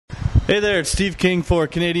Hey there, it's Steve King for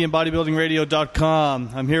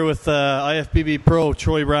CanadianBodybuildingRadio.com. I'm here with IFBB Pro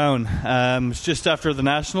Troy Brown. It's just after the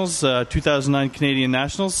Nationals, 2009 Canadian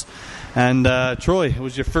Nationals. And Troy, it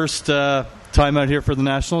was your first time out here for the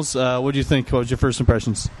Nationals. What do you think? What was your first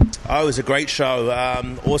impressions? Oh, it was a great show.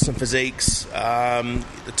 Awesome physiques.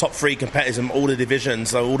 The top three competitors in all the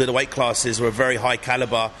divisions, all the weight classes were very high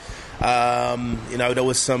caliber. There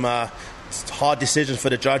was some hard decisions for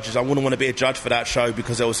the judges. I wouldn't want to be a judge for that show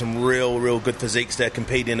because there was some real good physiques there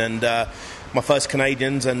competing, and my first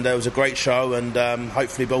Canadians, and it was a great show, and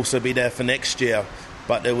hopefully we'll also be there for next year.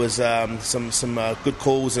 But there was some good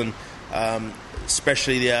calls, and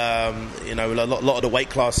especially a lot of the weight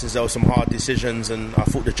classes, there were some hard decisions, and I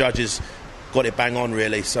thought the judges got it bang on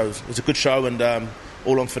really. So it was a good show, and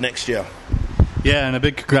all on for next year. Yeah, and a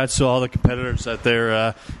big congrats to all the competitors out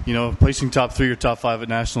there. Placing top 3 or top 5 at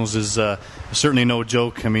Nationals is certainly no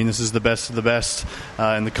joke. I mean, this is the best of the best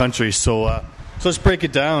in the country. So let's break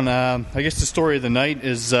it down. I guess the story of the night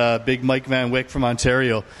is big Mike Van Wyck from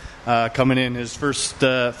Ontario coming in his first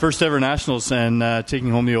ever Nationals and taking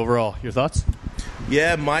home the overall. Your thoughts?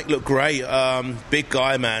 Yeah, Mike looked great. Big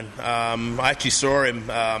guy, man. I actually saw him.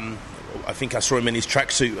 I think I saw him in his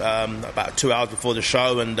tracksuit about 2 hours before the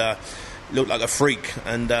show, and looked like a freak,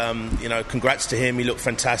 and congrats to him. He looked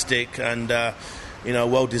fantastic, and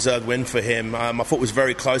well-deserved win for him. I thought it was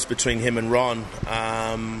very close between him and Ron.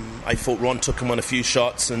 I thought Ron took him on a few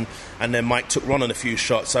shots, and then Mike took Ron on a few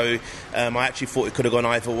shots, so I actually thought it could have gone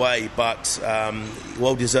either way, but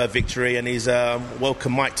well-deserved victory, and he's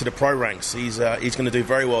welcome Mike to the pro ranks. He's going to do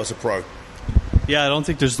very well as a pro. Yeah, I don't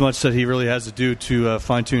think there's much that he really has to do to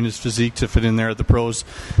fine-tune his physique to fit in there at the pros.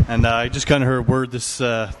 And I just kind of heard word this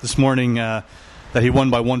morning that he won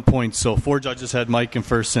by 1 point. So 4 judges had Mike in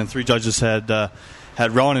first, and 3 judges had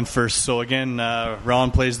Ron in first. So again,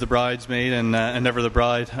 Ron plays the bridesmaid and never the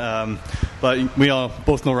bride. But we all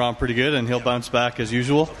both know Ron pretty good, and he'll bounce back as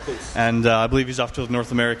usual. And I believe he's off to the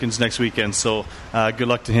North Americans next weekend. So good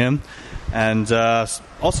luck to him. And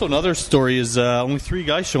also another story is only 3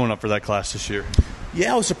 guys showing up for that class this year.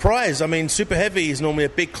 Yeah, I was surprised. I mean, super heavy is normally a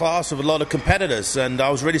big class with a lot of competitors, and I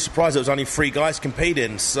was really surprised there was only 3 guys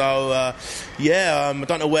competing. So, I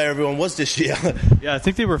don't know where everyone was this year. Yeah, I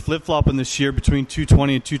think they were flip-flopping this year between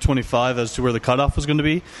 220 and 225 as to where the cutoff was going to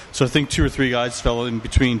be. So I think 2 or 3 guys fell in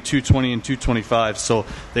between 220 and 225, so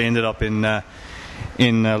they ended up in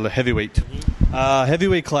heavyweight.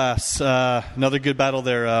 Heavyweight class, another good battle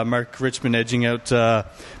there. Mark Richmond edging out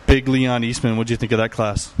big Leon Eastman. What do you think of that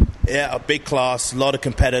class? Yeah, a big class, a lot of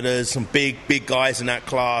competitors, some big guys in that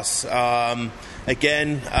class.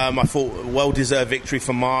 Again, I thought well-deserved victory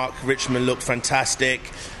for Mark. Richmond looked fantastic.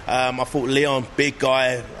 I thought Leon, big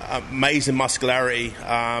guy, amazing muscularity,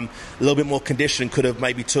 a little bit more condition, could have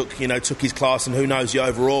maybe took his class, and who knows, the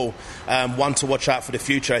overall. One to watch out for the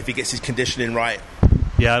future if he gets his conditioning right.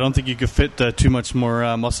 Yeah, I don't think you could fit too much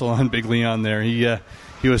more muscle on Big Leon there.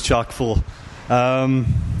 He was chock full.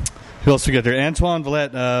 Who else we got there? Antoine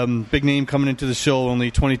Vallette, big name coming into the show, only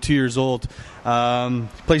 22 years old.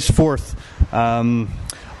 Placed 4th.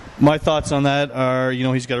 My thoughts on that are,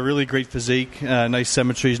 he's got a really great physique, nice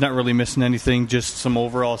symmetry. He's not really missing anything, just some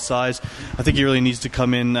overall size. I think he really needs to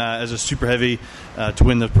come in as a super heavy to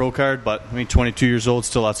win the pro card, but 22 years old,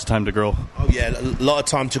 still lots of time to grow. Oh yeah, a lot of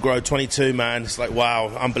time to grow. 22, man, it's like wow,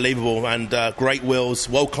 unbelievable, and great wheels,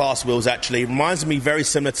 world-class wheels actually. Reminds me very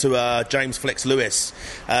similar to James Flex Lewis,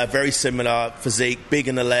 very similar physique, big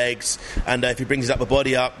in the legs, and if he brings his upper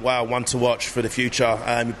body up, wow, one to watch for the future.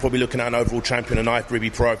 You're probably looking at an overall champion and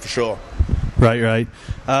IFBB Pro for sure. Right.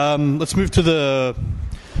 Let's move to the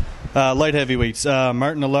light heavyweights.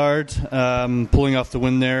 Martin Allard pulling off the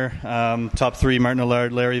win there. Top 3, Martin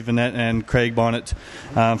Allard, Larry Vanette, and Craig Bonnet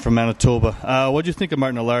from Manitoba. What do you think of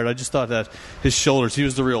Martin Allard? I just thought that his shoulders, he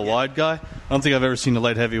was the real wide guy. I don't think I've ever seen a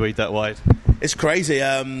light heavyweight that wide. It's crazy.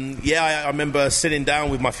 I remember sitting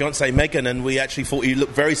down with my fiancée Megan, and we actually thought he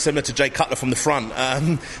looked very similar to Jay Cutler from the front.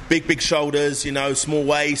 Big shoulders, small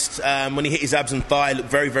waist. When he hit his abs and thigh, looked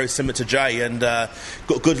very, very similar to Jay, and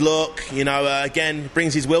got a good look. Again,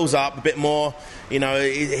 brings his wheels up a bit more. He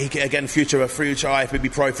again, future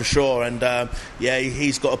IFBB Pro for sure, and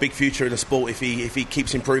he's got a big future in the sport if he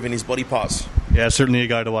keeps improving his body parts. Yeah, certainly a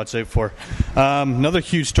guy to watch out for. Another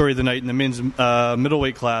huge story of the night in the men's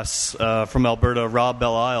middleweight class from Alberta, Rob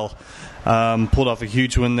Belle-Isle pulled off a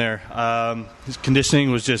huge win there. His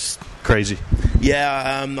conditioning was just crazy.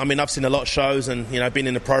 Yeah, I've seen a lot of shows and been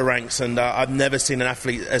in the pro ranks, and I've never seen an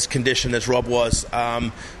athlete as conditioned as Rob was.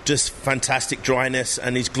 Just fantastic dryness,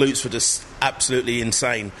 and his glutes were just absolutely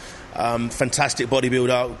insane. Fantastic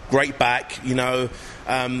bodybuilder, great back,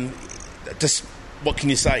 just what can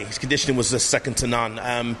you say? His conditioning was second to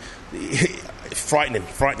none. Frightening.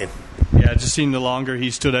 Yeah, just seeing the longer he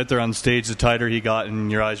stood out there on stage, the tighter he got,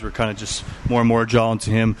 and your eyes were kind of just more and more drawn to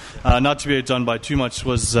him. Not to be outdone by too much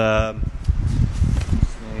was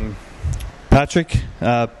Patrick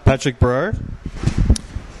Berard.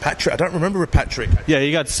 Patrick, I don't remember Patrick. Yeah,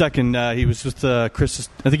 he got second. He was with Chris.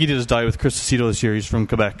 I think he did his diet with Chris Aceto this year. He's from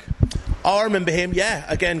Quebec. Oh, I remember him, yeah.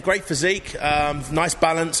 Again, great physique, nice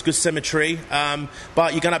balance, good symmetry.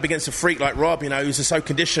 But you're going up against a freak like Rob, who's just so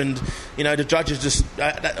conditioned. The judges just,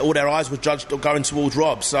 all their eyes were judged going towards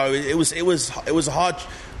Rob. So it was hard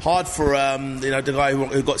for the guy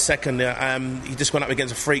who got second. He just went up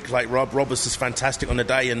against a freak like Rob. Rob was just fantastic on the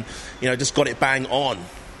day and, just got it bang on.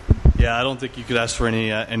 Yeah, I don't think you could ask for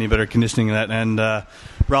any better conditioning than that. And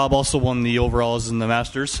Rob also won the overalls in the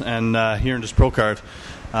Masters, and he earned his pro card.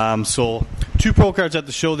 So 2 pro cards at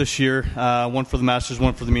the show this year, one for the Masters,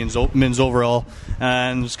 one for the men's overall.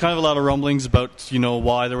 And there's kind of a lot of rumblings about,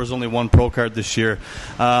 why there was only 1 pro card this year.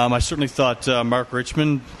 I certainly thought Mark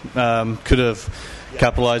Richmond could have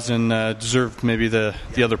capitalized and deserved maybe the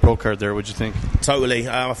other pro card there. What'd you think? Totally.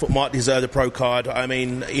 I thought Mark deserved a pro card. I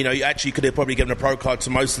mean, you actually could have probably given a pro card to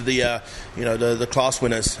most of the, the class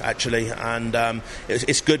winners, actually. And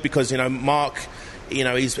it's good because, Mark,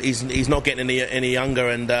 he's not getting any younger.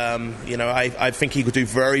 And, I think he could do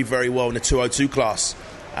very, very well in the 202 class.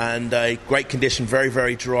 And great condition, very,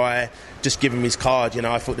 very dry. Just give him his card.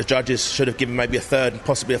 I thought the judges should have given maybe a 3rd and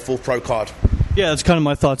possibly a 4th pro card. Yeah, that's kind of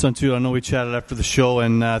my thoughts on too. I know we chatted after the show,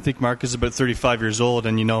 and I think Mark is about 35 years old,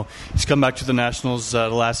 and he's come back to the Nationals the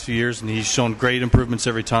last few years, and he's shown great improvements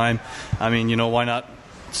every time. I mean, why not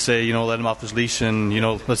say let him off his leash and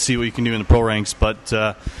let's see what you can do in the pro ranks. But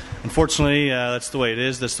unfortunately, that's the way it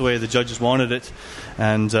is. That's the way the judges wanted it,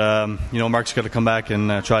 and Mark's got to come back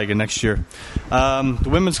and try again next year. The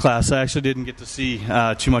women's class, I actually didn't get to see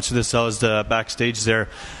too much of this. I was backstage there.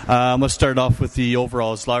 Let's start off with the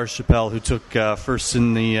overalls. Lara Chappelle, who took first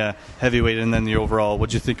in the heavyweight and then the overall. What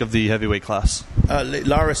did you think of the heavyweight class?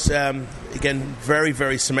 Lara's again very,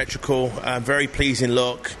 very symmetrical, very pleasing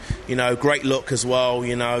look. Great look as well.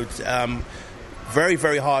 Very,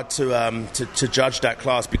 very hard to judge that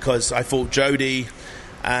class because I thought Jodie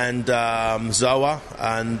and Zoa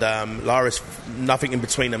and Lara's, nothing in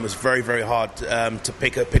between them, was very, very hard to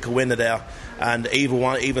pick a winner there. And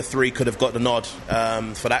either 3 could have got the nod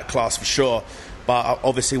for that class for sure. But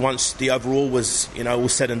obviously, once the overall was all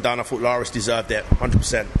said and done, I thought Lara's deserved it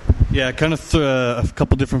 100%. Yeah, kind of a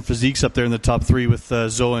couple different physiques up there in the top 3 with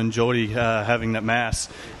Zoa and Jodie having that mass,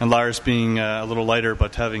 and Lara's being a little lighter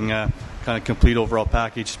but having kind of complete overall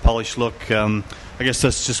package, polished look. I guess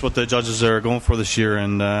that's just what the judges are going for this year,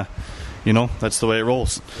 and that's the way it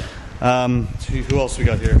rolls. Who else we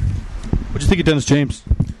got here? What do you think of Dennis James?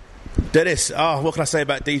 Dennis, what can I say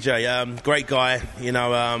about DJ? Great guy,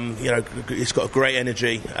 he's got a great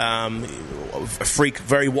energy, a freak,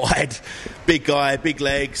 very wide, big guy, big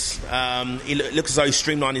legs. He looks as though he's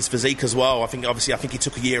streamlined his physique as well. I think he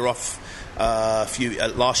took a year off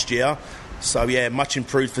last year. So, yeah, much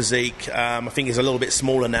improved physique. I think he's a little bit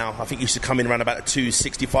smaller now. I think he used to come in around about a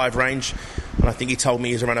 265 range, and I think he told me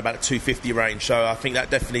he's around about a 250 range. So I think that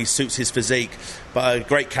definitely suits his physique. But a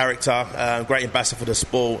great character, great ambassador for the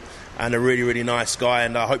sport, and a really, really nice guy.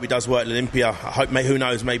 And I hope he does work at Olympia. I hope, who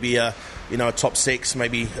knows, maybe a top 6,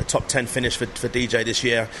 maybe a top 10 finish for DJ this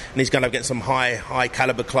year. And he's going to get some high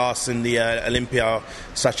caliber class in the Olympia,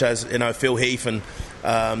 such as Phil Heath and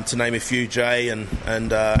to name a few, Jay and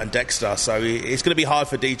Dexter. So it's going to be hard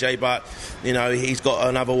for DJ, but he's got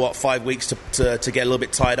another 5 weeks to get a little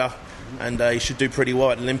bit tighter, and he should do pretty well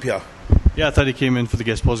at Olympia. Yeah, I thought he came in for the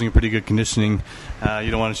guest posing in pretty good conditioning.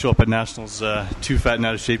 You don't want to show up at Nationals too fat and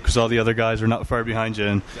out of shape because all the other guys are not far behind you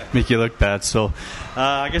and make you look bad. So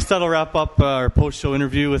I guess that'll wrap up our post-show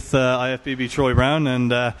interview with IFBB Troy Brown. And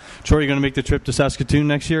Troy, you're going to make the trip to Saskatoon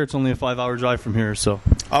next year? It's only a 5-hour drive from here. So.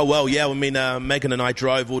 Oh, well, yeah. I mean, Megan and I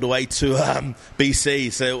drove all the way to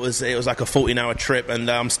BC, so it was like a 14-hour trip, and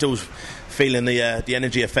I'm still feeling the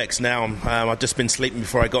energy effects now. I've just been sleeping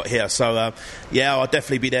before I got here, so I'll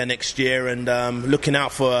definitely be there next year, and looking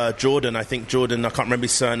out for Jordan. I think Jordan, I can't remember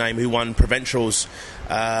his surname, who won provincials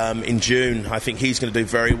in June. I think he's going to do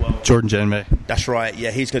very well. Jordan Janmay. That's right,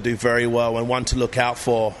 yeah, he's going to do very well, and one to look out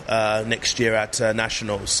for next year at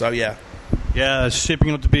Nationals. So yeah. Yeah, it's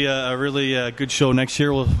shaping up to be a really good show next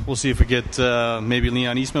year. We'll see if we get maybe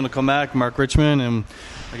Leon Eastman to come back, Mark Richmond, and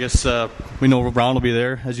I guess we know Brown will be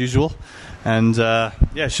there as usual. And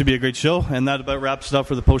it should be a great show. And that about wraps it up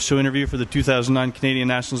for the post-show interview for the 2009 Canadian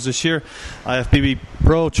Nationals this year. IFBB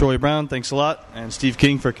Pro, Troy Brown, thanks a lot. And Steve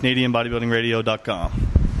King for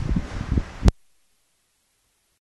CanadianBodybuildingRadio.com.